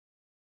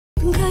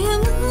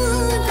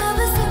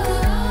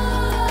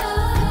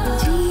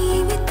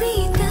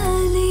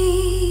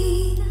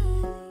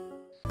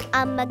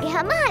අම්මගේ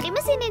හැම හරිම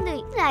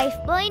සිනිඳුයි. ලයිෆ්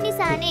බොයි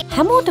නිසානේ.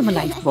 හැමෝටම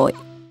ලයිෆ් බොයි.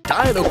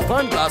 Dialog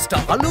Fun Blast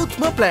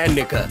අලුත්ම plan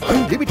එක.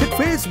 Unlimited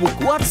Facebook,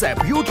 WhatsApp,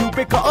 YouTube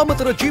එක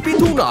අමතර GB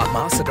 3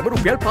 මාසෙටම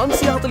රුපියල්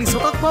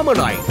 547ක්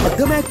පමණයි.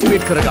 අදම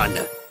ඇක්ටිවේට් කරගන්න.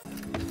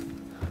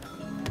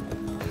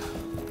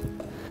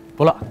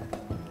 පොලා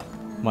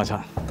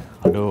මචං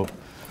අඩෝ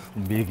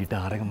උඹේ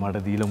ගිටාර එක මට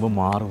දීලා උඹ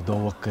මාර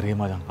උදව්වක් කරේ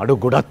මචං. අඩෝ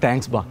ගොඩක්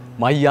තෑන්ක්ස් බා.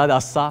 මයියාද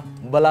අස්සා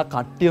උඹලා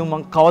කට්ටිය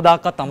මං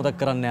කවදාකවත් අමතක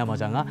කරන්නේ නැහැ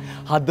මචං.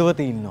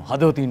 හදවතේ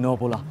ඉන්නවා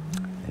පොලා.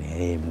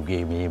 ඒ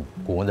මුගේ මේ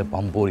කොහොඳ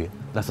පම්පෝරිය.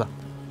 දැස්සා.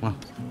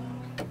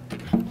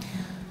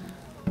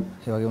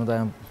 ඒ වගේම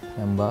තමයි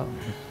එම්බා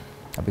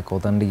අපි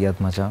කොතනද ගියත්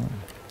මචං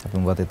අපි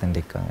උඹත් එතෙන්ට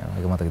එක්කන් යනවා.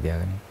 ඒක මතක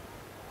තියාගන්න.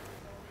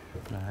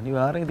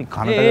 අනිවාර්යෙන් ඉතින්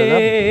කනට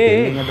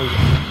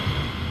ගලා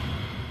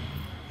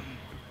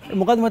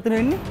මොකද මෙතන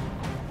වෙන්නේ?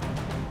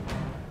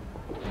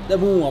 දැන්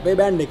මූ අපේ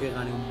බෑන්ඩ් එක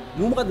කන්නේ.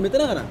 මූ මොකද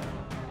මෙතන කරන්නේ?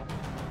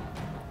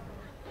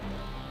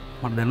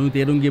 මට දැනුයි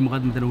තේරුම් ගියේ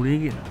මොකද මෙතන උනේ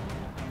කියලා.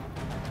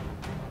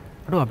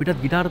 අඩෝ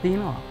අපිටත් ගිටාර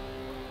තියෙනවා.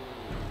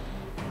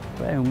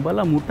 බෑ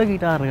උඹලා මුට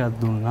ගිටාර එකක්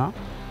දුන්නා.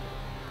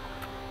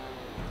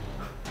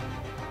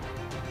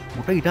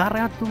 මුට ගිටාර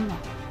එකක් දුන්නා.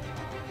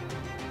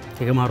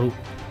 ඒක මරු.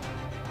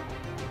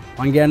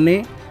 මං කියන්නේ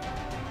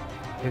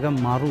ඒක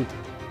මරු.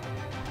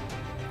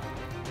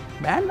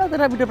 බෑන්ඩ්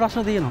අතර අපිට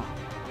ප්‍රශ්න තියෙනවා.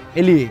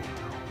 එළියේ.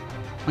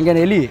 මං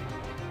කියන්නේ එළියේ.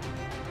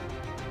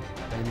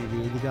 දැන් මේ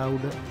වේදිකාව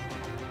උඩ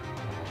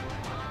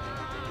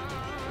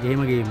ගේම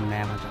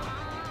නෑ මචං.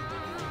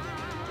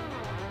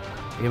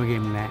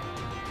 ගේම නෑ.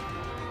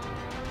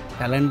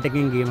 ටැලන්ට්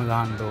එකෙන් ගේම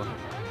ගහන්න ඕන.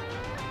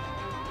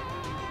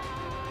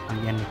 මං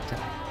කියන්නේ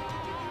එච්චරයි.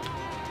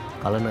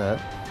 කලන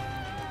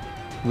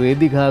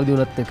වේදිකාවේදී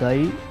උනත්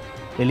එකයි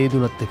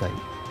එළියේදී උනත් එකයි.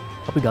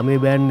 අපි ගමේ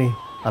බෑන්ඩ්නේ.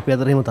 අපි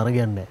අතර එහෙම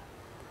තරගයක් නෑ.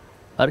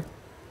 හරි?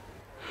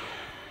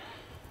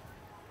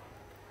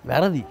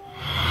 වැරදි.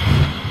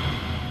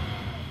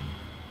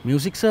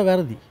 මියුසික් සර්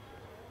වැරදි.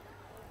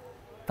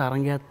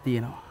 තරංගයක්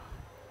තියෙනවා.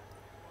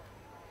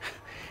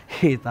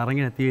 ඒ තරංග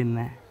නැති වෙන්නේ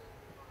නැහැ.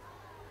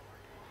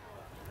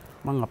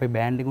 මං අපේ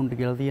බෑන්ඩ් එකට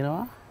කියලා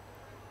තියෙනවා.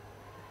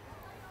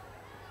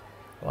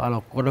 ඔයාලා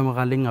ඔක්කොටම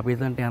කලින් අපි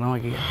එතනට යනවා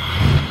කියලා.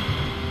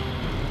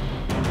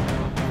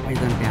 අපි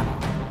එතනට යනවා.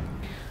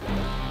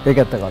 ඒක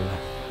ඇත්ත කල්ලා.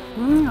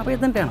 අපි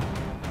එතනට යනවා.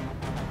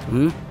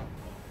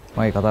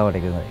 මගේ කතාවට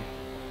එකයි.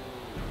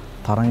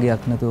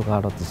 තරංගයක් නැතුව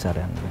කාටවත් ඉස්සර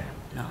යන්න බෑ.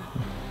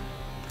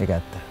 ඒක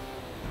ඇත්ත.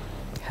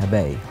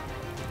 හැබැයි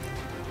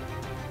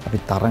අපි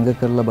තරංග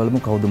කරලා බලමු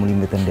කවුද මුලින්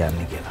මෙතනට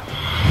යන්නේ කියලා.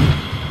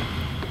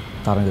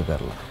 තරංග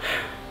කරලා.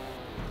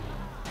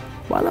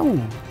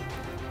 බලමු.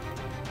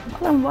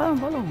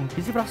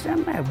 කිසි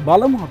ප්‍රශ්නයක් නැහැ.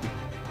 බලමු අපි.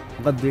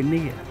 මොකක්ද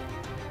වෙන්නේ කියලා.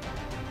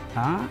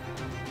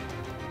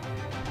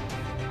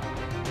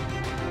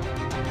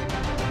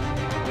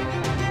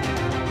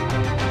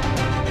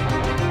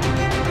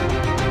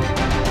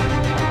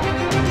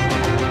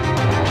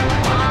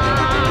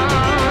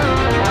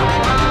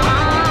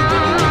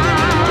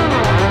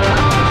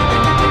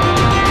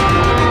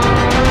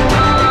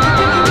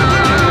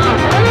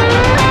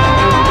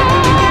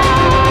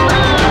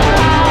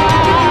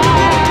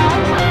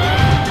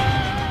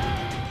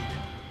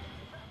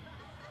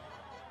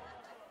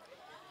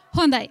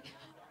 හොඳයි.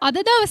 අද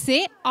දවසේ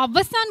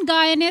අවසන්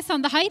ගායනය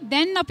සඳහායි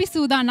දැන් අපි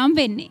සූදානම්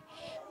වෙන්නේ.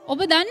 ඔබ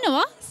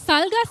දන්නවා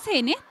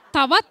සල්ගස්සේනේ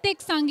තවත් එක්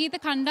සංගීත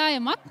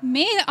කණ්ඩායමක්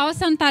මේ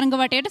අවසන් තරඟ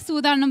වටේට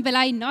සූදානම්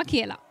වෙලා ඉන්නවා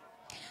කියලා.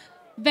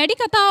 වැඩි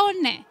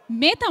කතාවක් නැහැ.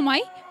 මේ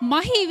තමයි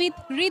මහී විත්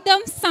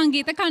රිද්ම්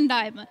සංගීත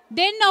කණ්ඩායම.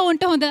 දෙන්න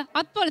උන්ට හොඳ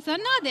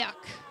අත්පොලසන්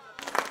නාදයක්.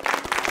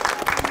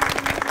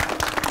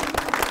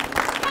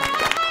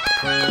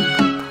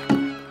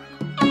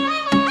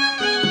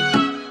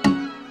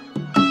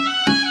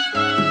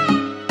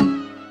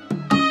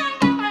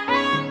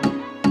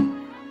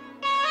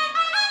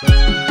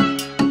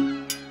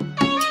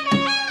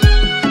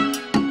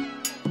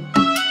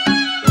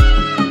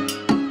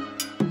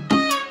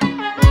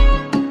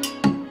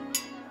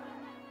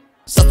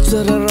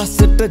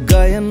 රසට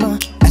ගයන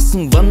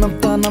ඇසුම්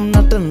වනපනම්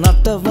නට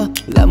නටව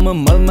ලැම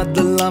මල්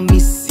මැදලා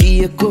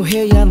මිසිය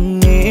කොහෙ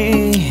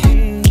යන්නේ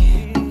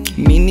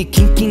මිනි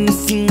කිංකින්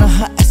සිනහ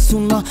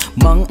ඇසුනා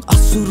මං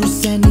අසුරු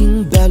සැනින්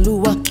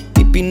බැලුවා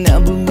පිපි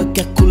නැබුම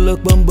කැකුල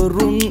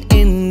බඹරුන්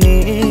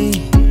එන්නේ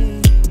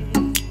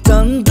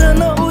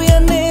තන්දන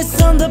උයනේ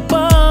සඳ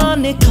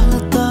පානේ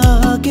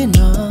කලතාගෙන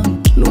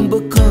නුඹ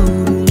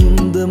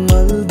කවුරුන්ද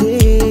මල්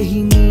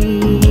දෙහිනි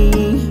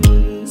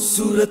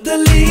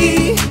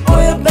සුරතලී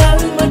ඔය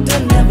බැල්මට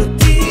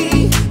නැවති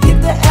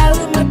හිත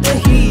ඇල්මට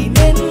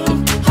හීනෙන්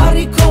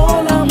හරි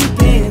කෝලම්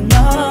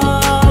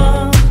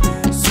පේනා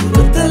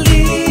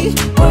සුරතලී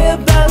ඔය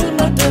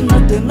බැල්මට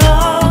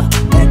නටනා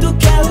නෙටු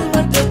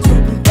කැල්මට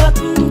චුට්ටත්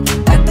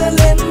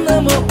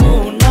ඇටලෙන්නම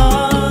ඕනා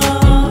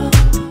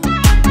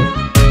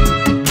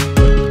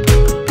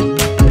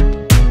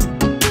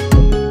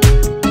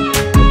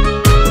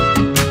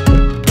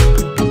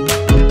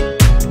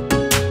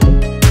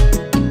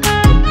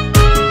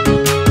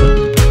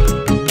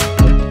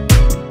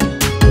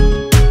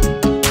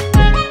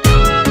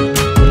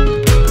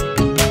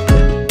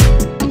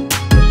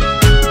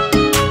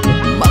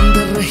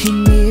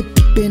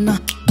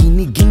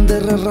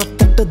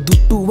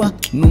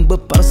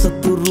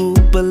පරසතු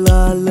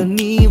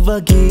රූපලාලනී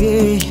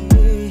වගේ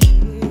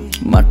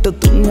මට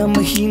තුන්යම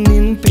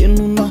හිමින්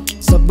පෙනුණා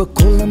සබ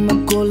කොළම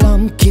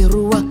කොළම්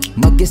කෙරුවා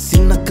මගේ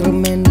සින්න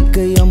ක්‍රමෙන්ක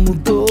යමු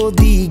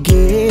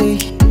දෝදීගේ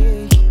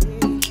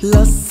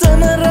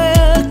ලස්සන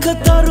රැක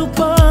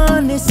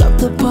තරුපානේ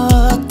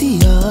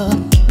සතපාතියා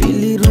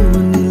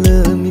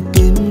පිළිරුණිලමි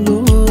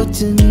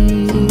පෙම්ලෝචනී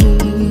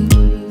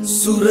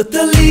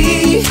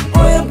සුරතලී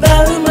ඔය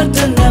බැල්මට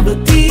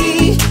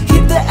නැවතී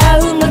හිත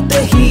ඇල්මට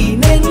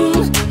හීනෙන්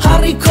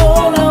හරි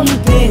කෝලම්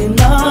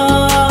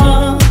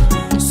පේනා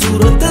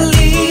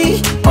සුරතලී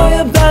ඔය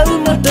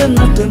බැල්මට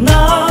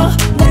නටනා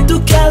මුතු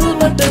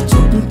කැල්මට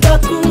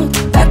චුට්ටක්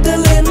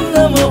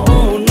පැටලෙන්නම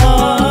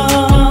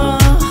ඕනා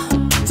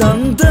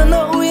චන්දන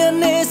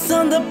උයනේ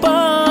සඳ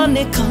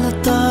පානේ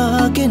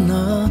කලතාගෙන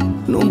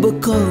නුඹ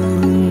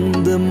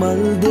කවුරුන්ද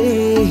මල්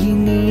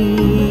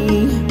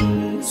දෙහිනී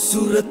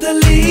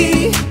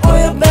සුරතලී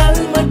ඔය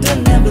බැල්මට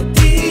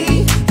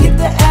නැවතී හිත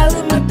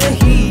ඇල්මට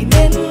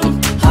හීනෙන්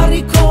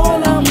හරි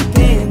කෝලම්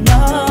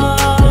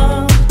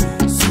පේනා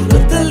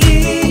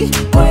සුරතලී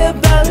ඔය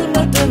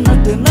බැල්මට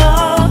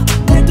නටනා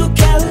මුතු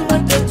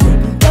කැල්මට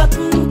චුට්ටක්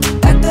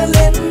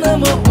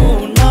පැටලෙන්නම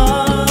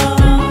ඕනා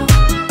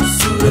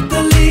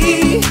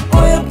සුරතලී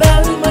ඔය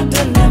බැල්මට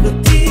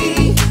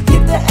නැවතී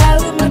හිත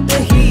ඇල්මට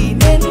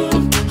හීනෙන්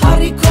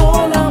හරි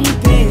කෝලම්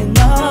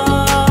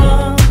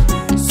පේනා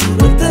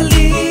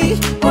සුරතලී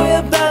ඔය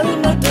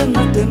බැල්මට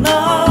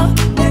නටනා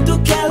මුතු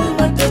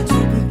කැල්මට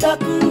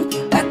චුට්ටක්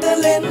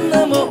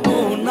පැටලෙන්නම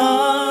ඕනා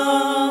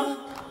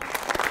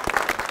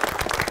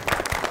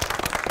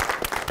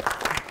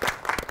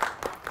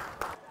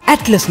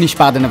ඇට්ලස්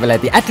නිෂ්පාදනවල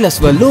ඇති ඇට්ලස්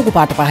වල ලෝගෝ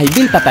පාට පහයි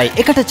බිල් පතයි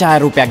එකට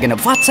ඡායාරූපයක් ගැන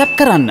WhatsApp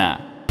කරන්න.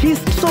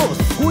 කිස්ට් සෝස්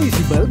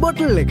කුයිසිබල්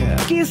බොටල් එක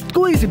කිස්ට්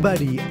කුයිසි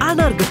බඩි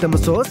අනර්ගතම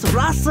සෝස්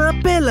රස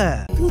පෙළ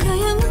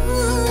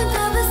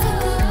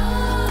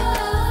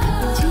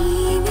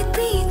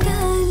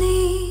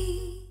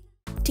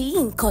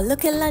ටීන් කොල්ල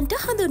කෙල්ලන්ට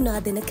හඳුන්වා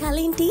දෙන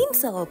කලින් ටීන්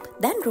සෝප්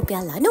දැන්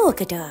රුපියල්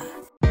 90කට.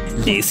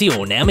 ලේසි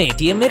ඕනෑම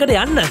ATM එකට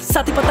යන්න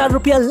සතිපතා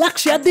රුපියල්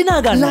ලක්ෂයක්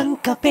දිනා ගන්න.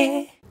 ලංකපේ.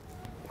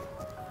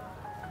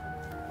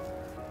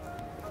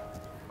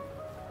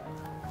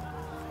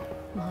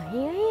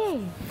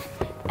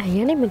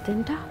 ඇයනේ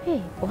මෙතෙන්ට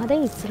ආවේ. ඔයා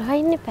දැන් ඉස්සරහා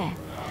ඉන්න එපා.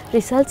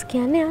 රිසල්ට්ස්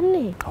කියන්නේ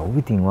යන්නේ. ඔව්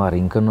ඉතින් වා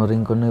රින්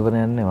කරන ඉවර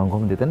යන්නේ මම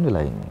කොහොමද එතන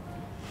වෙලා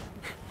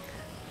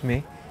ඉන්නේ.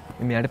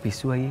 මෙයාට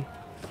පිස්සු අයියේ.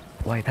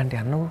 ඔයා එතනට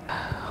යන්නකෝ.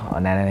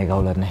 නෑ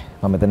කවුලක් නෑ.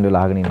 මම මෙතන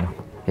වෙලා ආගෙන ඉන්නවා.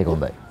 ඒක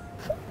හොඳයි.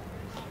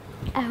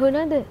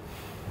 ඇහුණාද?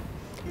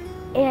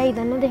 එයයි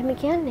දන්නවද එහෙම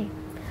කියන්නේ?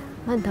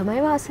 මම තමයි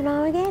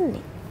වාසනාව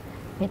ගන්නේ.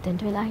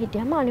 මෙතෙන්ට වෙලා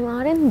හිටියම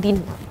අනිවාර්යෙන්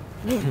දින්නවා.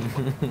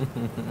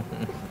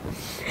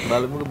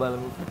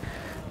 බලමු.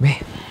 මේ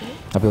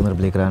අපි හොඳට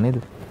ප්ලේ කරා නේද?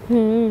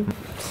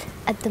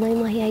 ඇත්තමයි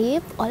මහි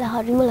අයියේ ඔයාලා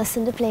හරිම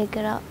ලස්සනට ප්ලේ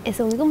කරා. ඒ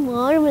සොංග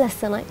මාරුම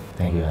ලස්සනයි.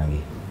 Thank you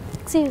Angi.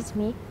 Excuse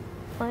me.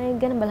 මම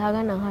ගැන බලා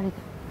ගන්න ආහාරෙක.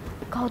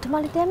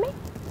 කවුතමලිට යන්නේ?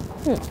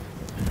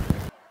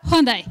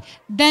 හොඳයි.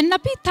 දැන්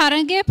අපි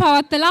තරගය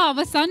පවත්වලා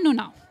අවසන්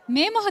වුණා.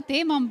 මේ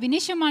මොහොතේ මම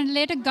විනිශ්චය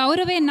මණ්ඩලයට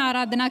ගෞරවයෙන්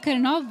ආරාධනා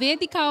කරනවා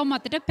වේදිකාව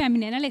මතට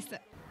පැමිණෙන ලෙස.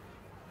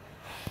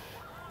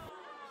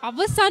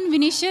 අවසන්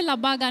විනිශ්චය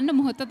ලබා ගන්න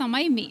මොහොත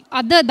තමයි මේ.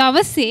 අද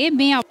දවසේ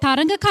මේ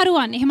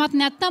තරඟකරුවන් එහෙමත්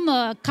නැත්නම්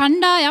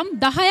කණ්ඩායම්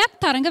 10ක්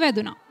තරඟ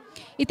වැදුනා.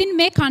 ඉතින්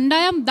මේ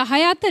කණ්ඩායම්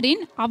 10 අතරින්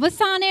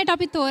අවසානයේට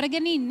අපි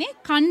තෝරගෙන ඉන්නේ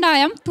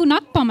කණ්ඩායම්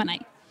 3ක් පමණයි.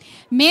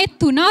 මේ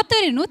 3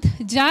 අතරිනුත්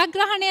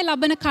ජයග්‍රහණය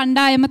ලබන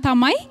කණ්ඩායම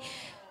තමයි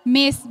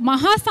මේ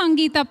මහා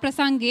සංගීත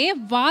ප්‍රසංගයේ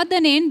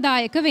වාදනයෙන්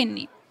දායක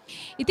වෙන්නේ.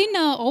 ඉතින්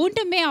ඔවුන්ට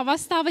මේ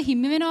අවස්ථාව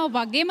හිමි වෙනවා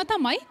වගේම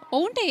තමයි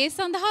ඔවුන්ට ඒ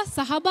සඳහා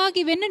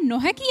සහභාගී වෙන්න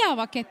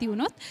නොහැකියාවක් ඇති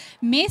වුණොත්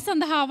මේ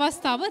සඳහා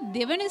අවස්ථාව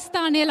දෙවන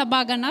ස්ථානය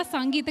ලබා ගන්නා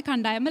සංගීත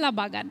කණ්ඩායම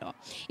ලබා ගන්නවා.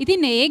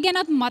 ඉතින් ඒ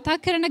ගැනත් මතක්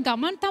කරන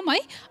ගමන්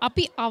තමයි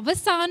අපි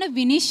අවසාන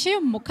විනිශ්චය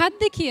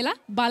මොකක්ද කියලා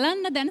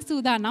බලන්න දැන්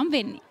සූදානම්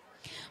වෙන්නේ.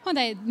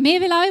 හොඳයි මේ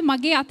වෙලාවේ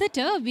මගේ අතට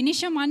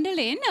විනිශ්චය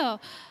මණ්ඩලයෙන්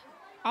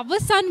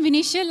අවසන්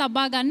විනිශ්චය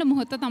ලබා ගන්න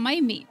මොහොත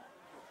තමයි මේ.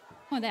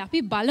 හොඳයි අපි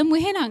බලමු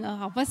එහෙනම්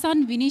අවසන්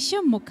විනිශ්චය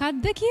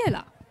මොකක්ද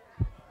කියලා.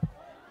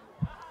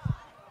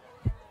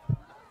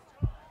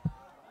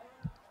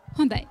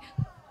 හොඳයි.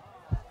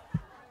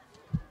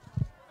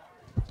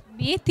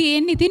 මේ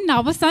තියෙන්නේ ඉතින්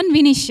අවසන්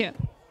විනිශ්චය.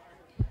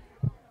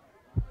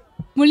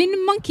 මුලින්ම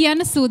මම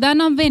කියන්න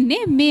සූදානම්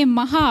වෙන්නේ මේ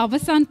මහා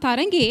අවසන්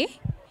තරඟයේ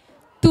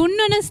 3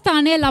 වන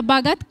ස්ථානය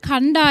ලබාගත්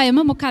කණ්ඩායම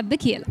මොකක්ද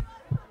කියලා.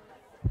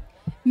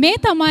 මේ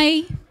තමයි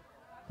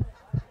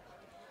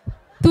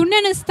 3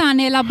 වන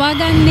ස්ථානය ලබා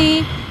ගන්නේ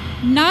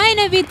නයන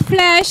with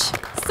flash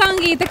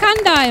සංගීත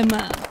කණ්ඩායම.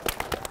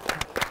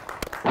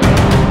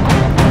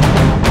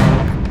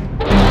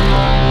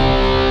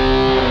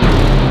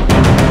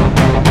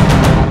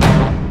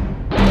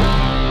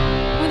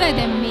 හොඳයි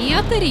දැන් මේ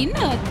අතරින්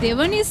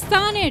දෙවනි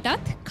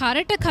ස්ථානයටත්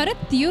කරට කර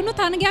තියුණු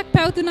තරගයක්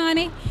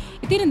පැවතුනානේ.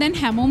 ඉතින් දැන්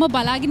හැමෝම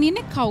බලාගෙන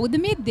ඉන්නේ කවුද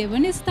මේ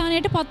දෙවනි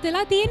ස්ථානයට පත්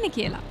වෙලා තියෙන්නේ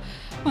කියලා.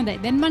 හොඳයි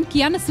දැන් මම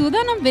කියන්න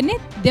සූදානම් වෙන්නේ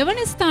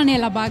දෙවනි ස්ථානය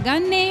ලබා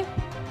ගන්නේ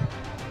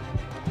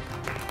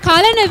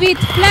කලන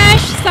with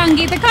flash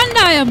සංගීත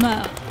කණ්ඩායම.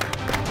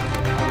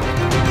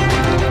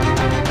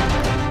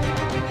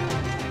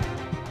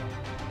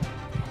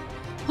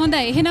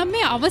 හොඳයි. එහෙනම්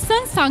මේ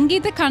අවසන්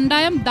සංගීත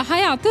කණ්ඩායම්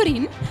 10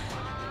 අතුරින්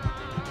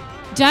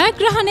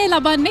ජයග්‍රහණය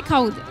ලබන්නේ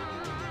කවුද?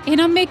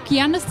 එහෙනම් මේ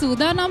කියන්න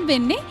සූදානම්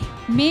වෙන්නේ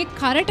මේ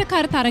කරට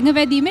කර තරඟ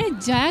වැදීමේ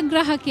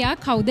ජයග්‍රාහකයා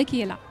කවුද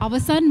කියලා.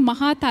 අවසන්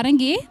මහා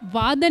තරඟයේ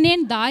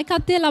වාදනයෙන්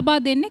දායකත්වය ලබා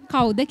දෙන්නේ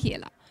කවුද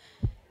කියලා.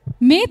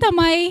 මේ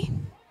තමයි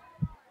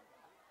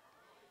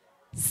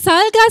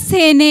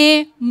සල්ගස්හේනේ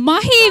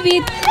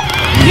මහීවිත්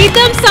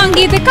රිද්ම්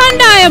සංගීත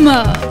කණ්ඩායම.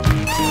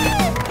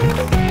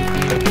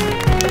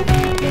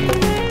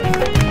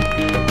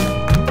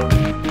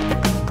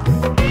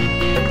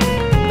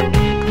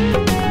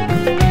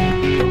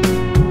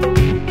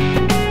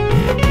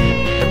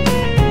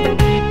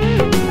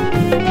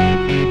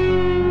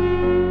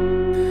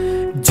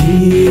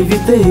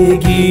 ජීවිතයේ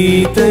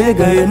ගීතය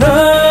ගයනා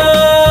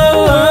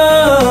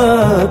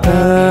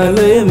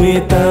තාලය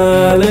මේ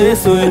තාලය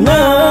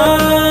සොයනා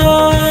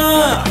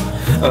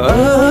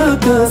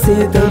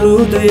ආකාසේ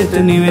තරුදයට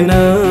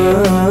නිවෙනා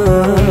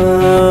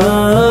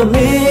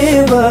මේ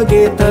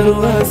වගේ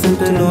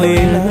තරුවාසට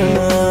නොයනා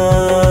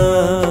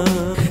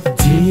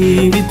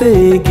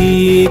ජීවිතයේ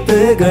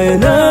ගීතය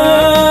ගයනා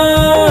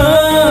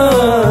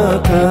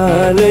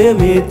තාලය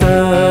මේ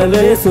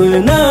තාලය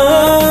සොයනා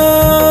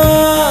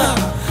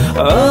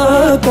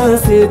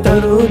ආකාසේ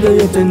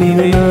තරුදයට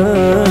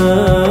නිවෙනා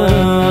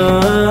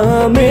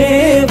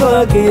මේ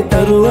වගේ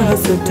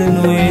තරුවාසට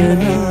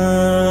නොයනා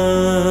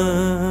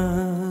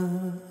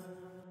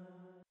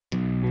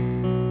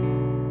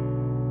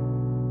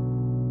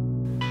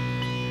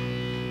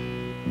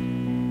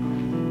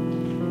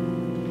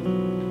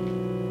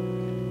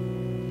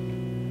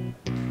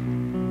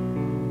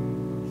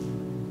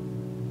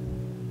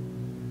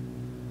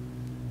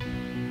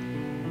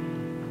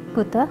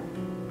පුතා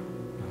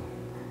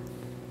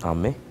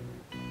අම්මේ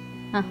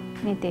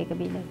මේ තේක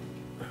බීල.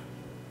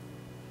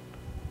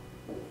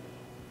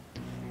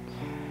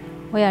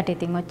 ඔයාට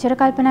ඉතින් ඔච්චර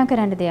කල්පනා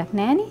කරන්න දෙයක්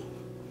නෑනේ.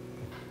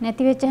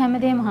 නැති වෙච්ච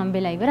හැමදේම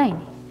හම්බෙලා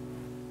ඉවරයිනේ.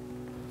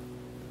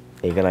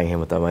 ඒක නම්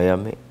එහෙම තමයි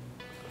අම්මේ.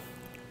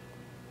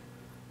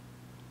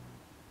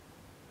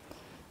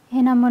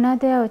 එහෙනම්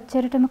මොනවද ඔයා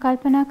ඔච්චරටම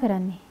කල්පනා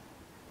කරන්නේ?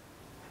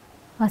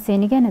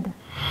 අසේනි ගැනද?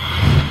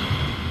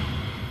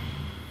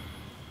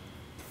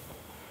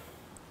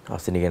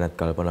 අසේනි ගැනත්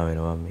කල්පනා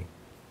වෙනවා අම්මේ.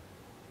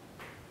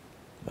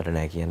 මට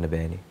නෑ කියන්න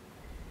බෑනේ.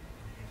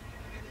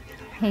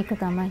 ඒක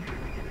තමයි.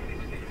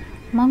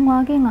 මං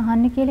වාගෙන්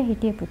අහන්න කියලා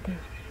හිටියේ පුතේ.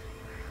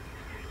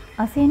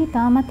 අසේනි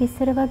තාමත්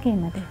ඉස්සර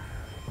වගේමද?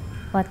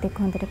 වත් එක්ක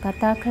හොඳට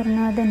කතා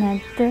කරනවද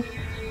නැද්ද?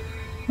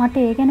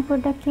 මට ඒ ගැන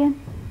පොඩ්ඩක් කියන්න.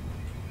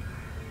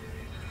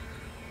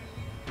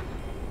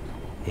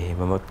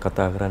 එහෙමමත්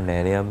කතා කරන්නේ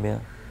නෑනේ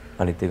අම්මයා.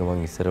 අනිත් එක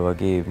මං ඉස්සර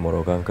වගේ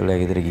මොරෝකම්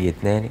කරලා ගෙදර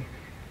ගියෙත් නෑනේ.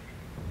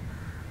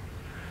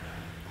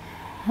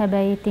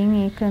 හැබැයි ඉතින්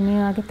ඒ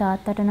ක්‍රමයේ වගේ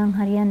තාත්තට නම්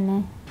හරියන්නේ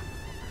නැහැ.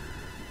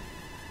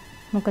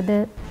 මොකද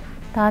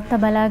තාත්තා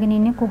බලාගෙන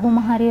ඉන්නේ කොහොම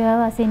හරි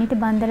ඔයාව අසේනිට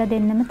බන්දලා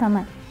දෙන්නම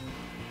තමයි.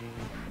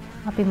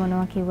 අපි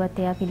මොනවා කිව්වත්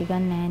එයා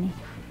පිළිගන්නේ නැහනේ.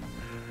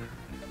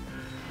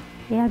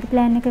 එයාගේ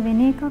ප්ලෑන් එක වෙන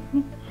එකක්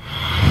නේ.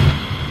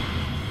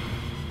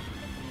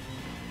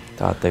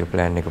 තාත්තගේ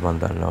ප්ලෑන් එක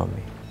මන් දන්නවා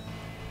මේ.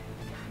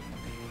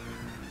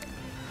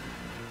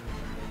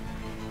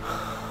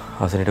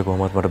 අසේනිට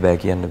කොහොමවත් මට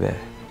බෑ කියන්න බෑ.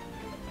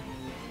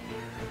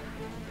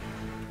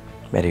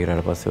 මැරි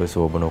ගිරාට පස්සේ ඔය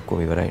සෝබන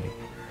ඔක්කොම ඉවරයිනේ.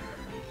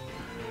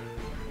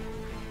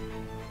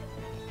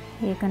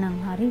 ඒක නම්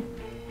හරි.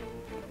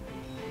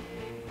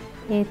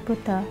 ඒත්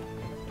පුතා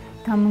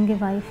තමුන්ගේ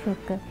වයිෆ්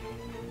එක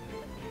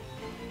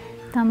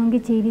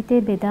තමුන්ගේ ජීවිතේ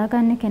බෙදා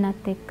ගන්න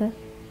කෙනත් එක්ක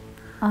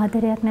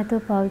ආදරයක්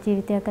නැතුව පෞල්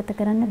ජීවිතයක් ගත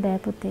කරන්න බෑ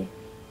පුතේ.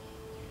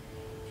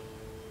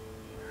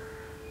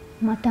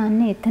 මට අන්න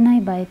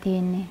එතනයි බය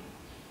තියෙන්නේ.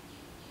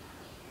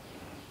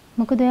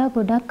 මොකද ඔයා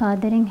ගොඩක්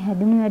ආදරෙන්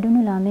හැදුණු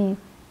වැඩුණු ළමෙක්.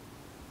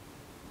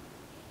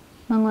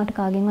 මං ඔයාට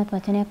කාගෙන්වත්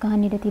වචනයක්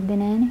අහන්න ඉඩ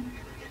තිබ්බේ නෑනේ.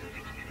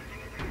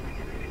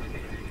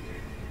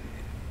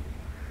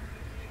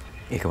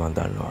 ඒක මන්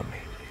දන්නවා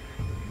මේ.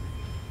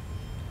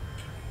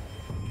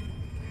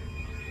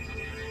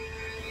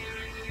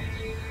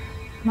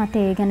 මට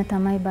ඒ ගැන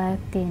තමයි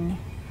බයක් තියෙන්නේ.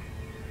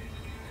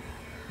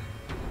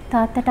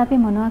 තාත්තට අපි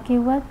මොනවා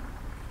කිව්වත්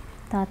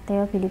තාත්තා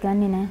ඒවා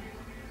පිළිගන්නේ නෑ.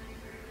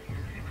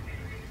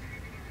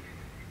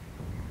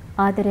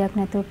 ආදරයක්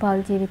නැතුව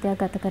පෞල්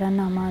ජීවිතයක් ගත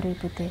කරන්න අමාරුයි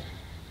පුතේ.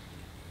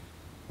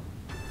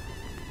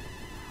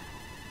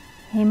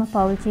 එහෙම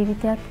පෞල්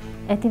ජීවිතයක්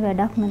ඇති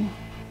වැඩක්ම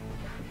නෑ.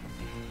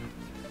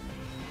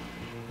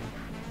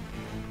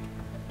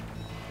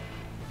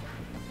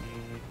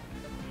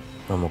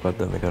 මම මොකද්ද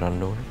මේ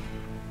කරන්න ඕනේ?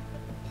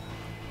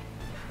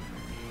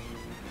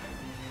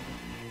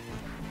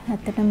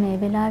 ඇත්තටම මේ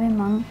වෙලාවේ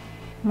මං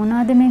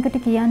මොනවද මේකට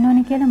කියන්න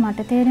ඕනේ කියලා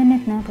මට තේරෙන්නේ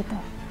නැහැ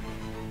පුතා.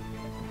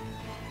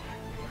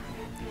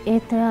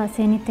 ඒත් ඔය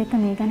අසේනිත් එක්ක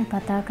මේ ගැන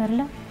කතා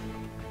කරලා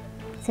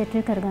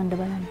සෙටල් කරගන්න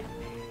බලන්න.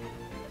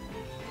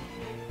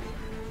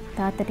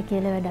 තාත්තට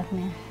කියලා වැඩක්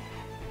නැහැ.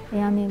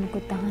 එයා මේ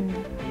මුකුත්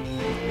අහන්නේ.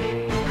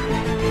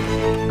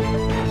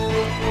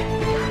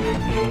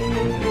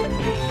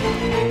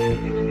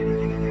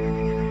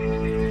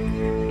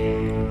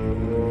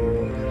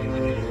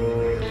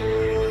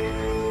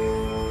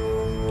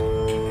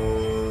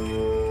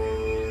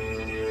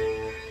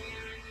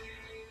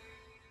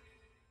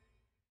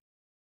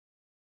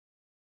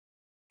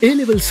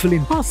 A-levels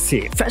වලින්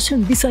පස්සේ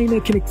ෆැෂන්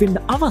ඩිසයිනර් කෙනෙක් වෙන්න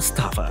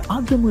අවස්ථාව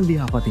අදම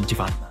ලියාපදිංචි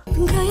වන්න.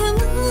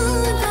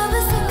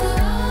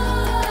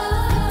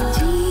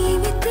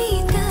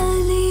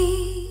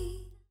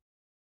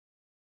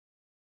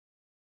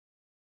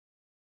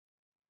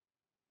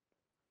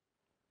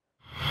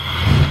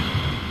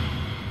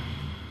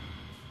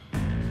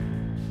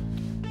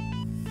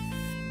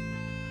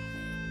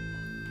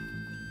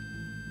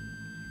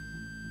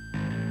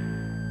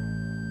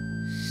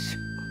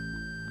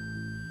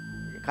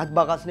 ඒකත්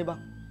බකස්නේ බං.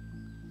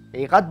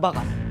 ඒකත්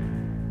බකස්.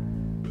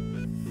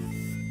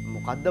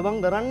 මොකද්ද බං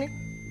කරන්නේ?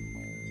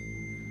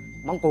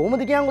 මං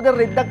කොහොමද කියන්නේ උදේ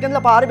රෙද්දක්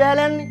ඇඳලා පාරේ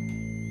බෑලා යන්නේ?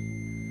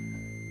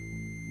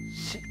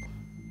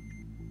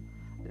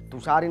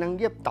 තුෂාරි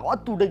නංගිය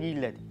තවත් උඩ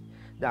ගිහිල්ලා ඇති.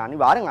 දැන්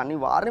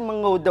අනිවාර්යෙන් මං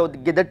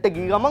ගෙදරට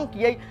ගිය ගමන්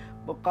කියයි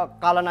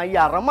කලනයි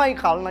අරමයි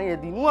කලනයි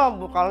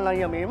දිනුවා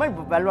කලනයි මේමයි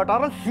වැල්වට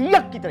අරන්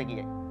 100ක් විතර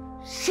කියයි.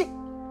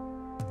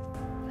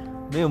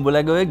 මේ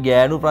උඹලගේ ඔය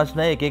ගෑනු ප්‍රශ්න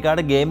එක එකාට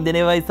ගේම්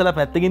දෙනවා ඉස්සලා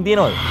පැත්තකින්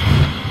තියනවද?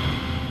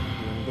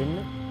 දෙන්න.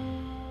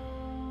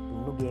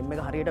 උන්නු ගේම්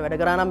එක හරියට වැඩ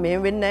කරා නම්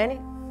මෙහෙම වෙන්නේ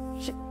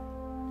නැහනේ.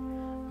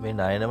 මේ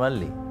නයන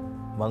මල්ලි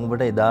මම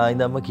උඹට එදා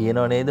ඉඳන්ම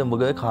කියනව නේද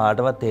උඹගේ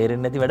කාටවත්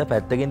තේරෙන්නේ නැති වැඩ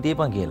පැත්තකින්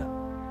තියපන් කියලා.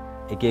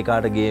 එක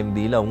එකාට ගේම්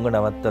දීලා උංග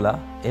නවත්තලා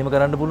එහෙම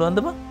කරන්න පුළුවන්ද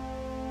බං?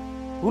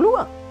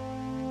 පුළුවන්.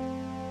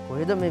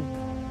 කොහෙද මේ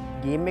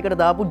ගේම් එකට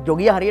දාපු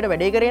ජොගිය හරියට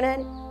වැඩේ කරේ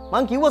නැහනේ.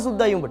 මං කිව්වා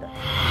සුද්දයි උඹට.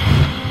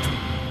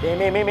 මේ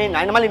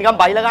නයිනමල්ලි නිකන්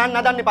බයිලා ගන්න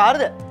හදන්නේ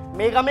පාරද?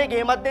 මේ ගමේ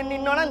ගේමක් දෙන්න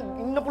ඉන්නවනම්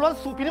ඉන්න පුළුවන්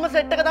සුපිරිම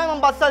සෙට් එක තමයි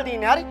මම බස්සල්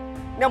තියන්නේ. හරි?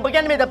 දැන් ඔබ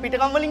කියන්නේ මේ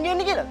පිටගම් වලින්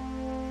ගේන්නේ කියලා.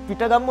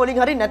 පිටගම් වලින්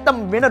හරි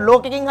නැත්තම් වෙන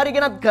ලෝකෙකින් හරි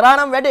ගෙනත් කරා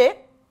නම් වැඩේ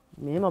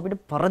මෙහෙම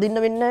අපිට පරදින්න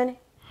වෙන්නේ නැහනේ.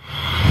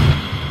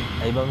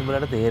 ඇයි බං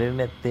උඹලට තේරෙන්නේ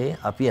නැත්තේ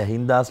අපි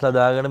අහින්දාස්ලා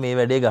දාගෙන මේ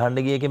වැඩේ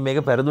ගහන්න ගිය එකෙන්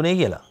මේක පෙරදුනේ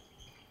කියලා?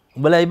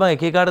 උඹලා ඇයි බං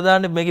එක එකාට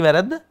දාන්නේ මේකේ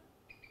වැරද්ද?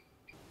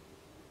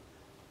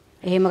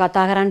 එහෙම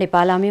කතා කරන්න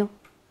එපා ළමයෝ.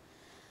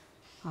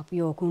 අපි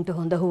ඕකුන්ට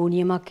හොඳ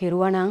හෝනියමක්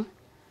කෙරුවා නම්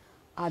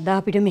අද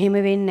අපිට මෙහෙම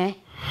වෙන්නේ නැහැ.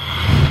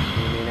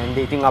 මේ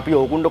නැන්දේ ඉතින් අපි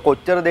ඕකුන්ට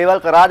කොච්චර දේවල්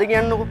කරාද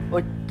කියන්නකෝ.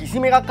 ඔය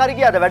කිසිම එකක් හරි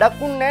කියාද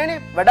වැඩක් උන්නේ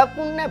නැහනේ. වැඩක්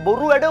උන්නේ නැහැ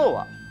බොරු වැඩ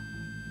ඕවා.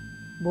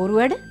 බොරු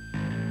වැඩ?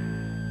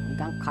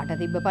 නිකන් කට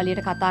තිබ්බ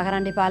පළියට කතා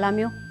කරන්න එපා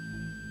ළමයෝ.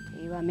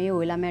 ඒවා මේ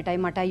ඔය ළමයටයි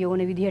මටයි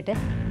ඕන විදිහට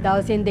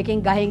දවසෙන්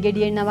දෙකෙන් ගහෙන්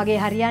ගෙඩියෙන්න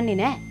වගේ හරියන්නේ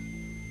නැහැ.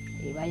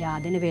 ඒවා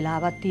yaadෙන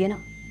වෙලාවක්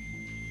තියෙනවා.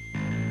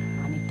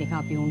 අනිත් එක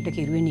අපි උන්ට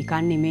කිරුවේ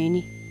නිකන්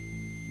නෙමෙයිනේ.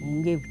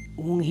 උන්ගේ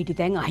උන් හිටි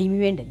තැන් අහිමි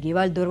වෙන්න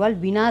ගෙවල් දොරවල්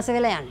විනාශ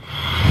වෙලා යන්න.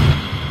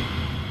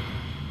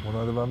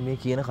 මොනවද බම් මේ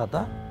කියන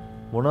කතා?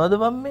 මොනවද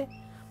බම් මේ?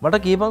 මට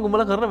කියපන්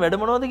උඹලා කරන වැඩ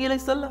මොනවද කියලා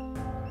ඉස්සල්ලා.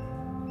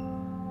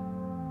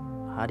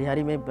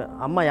 හරි මේ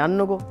අම්මා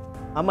යන්නකෝ.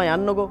 අම්මා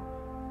යන්නකෝ.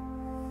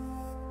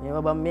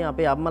 මේවා බම් මේ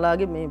අපේ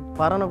අම්මලාගේ මේ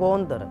පරණ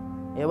කෝන්තර.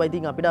 ඒවා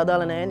ඉතින් අපිට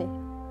අදාළ නැහැනේ.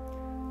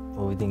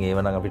 ඔව් ඉතින් ඒව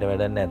නම් අපිට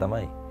වැඩක් නැහැ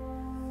තමයි.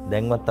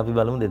 දැන්වත් අපි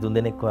බලමු දෙතුන්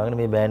දෙනෙක් වහගෙන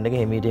මේ බෑන්ඩ් එක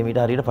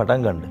හිමීට හරියට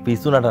පටන් ගන්න.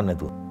 පිස්සු නටන්න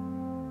නැතුව.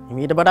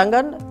 හිමීට පටන්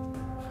ගන්න?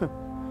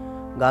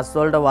 ගස්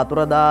වලට වතුර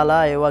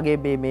දාලා ඒ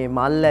වගේ මේ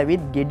මල්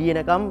ඇවිත්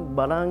ගෙඩියනකම්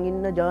බලන්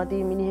ඉන්න જાති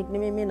මිනිහෙක්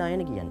නෙමෙයි මේ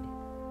නයන කියන්නේ.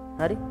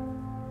 හරි?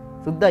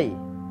 සුද්දයි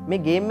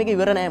මේ ගේම් එක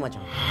ඉවර නෑ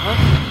මචං.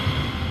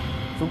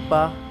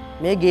 සුප්පා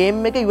මේ ගේම්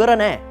එක ඉවර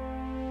නෑ.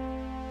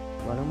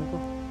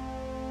 බලමුකෝ.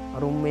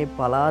 අරුම් මේ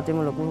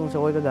පලාතෙම ලොකු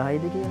ෂෝ එක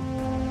ගහයිද කියලා.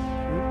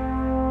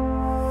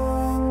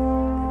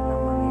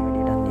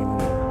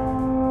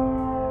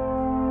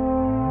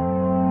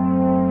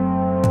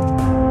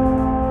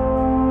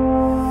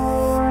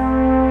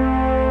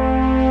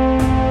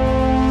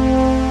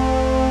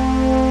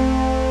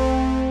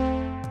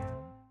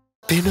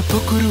 පෙන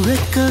පොකුරු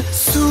එක්ක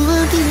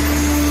සුවඳින්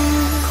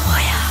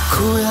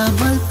කොයා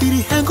මල් පිරි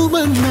හැඟුමක්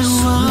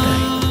නැව්වා.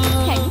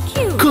 Thank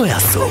you.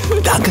 කොයාසෝ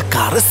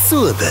දඟකාර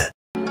සුවඳ.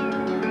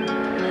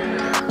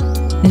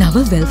 නව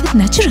වෙල්වෙට්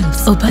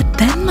නැචරල්ස් ඔබ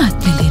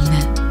දැන්මත්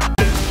විඳින්න.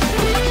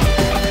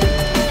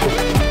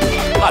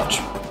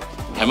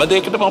 හැම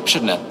දෙයකටම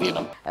ඔප්ෂන් එකක්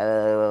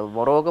තියෙනවා.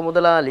 මොරෝක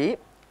මුදලාලි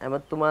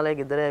ඇමතුමාලා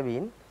ගෙදර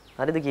ඇවින්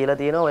හරිද කියලා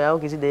තියෙනවා ඔයාව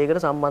කිසි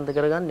දෙයකට සම්බන්ධ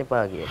කරගන්න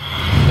එපා කියලා.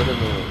 මොකද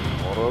මේ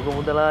මොරෝක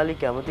මුදලාලි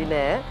කැමති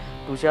නෑ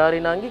තුෂාරි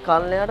නංගි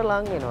කල්ණයට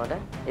ලං වෙනවට.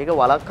 ඒක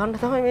වළක්වන්න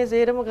තමයි මේ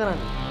සේරම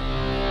කරන්නේ.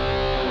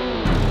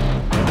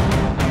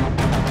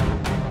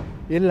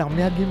 ඒ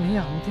ළමයාගේ මේ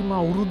අන්තිම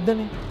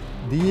අවුරුද්දනේ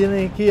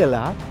DNA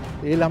කියලා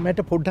ඒ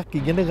ළමයට පොඩ්ඩක්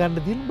ඉගෙන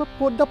ගන්න දෙන්න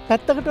පොඩ්ඩක්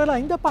පැත්තකට වෙලා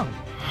ඉඳපන්.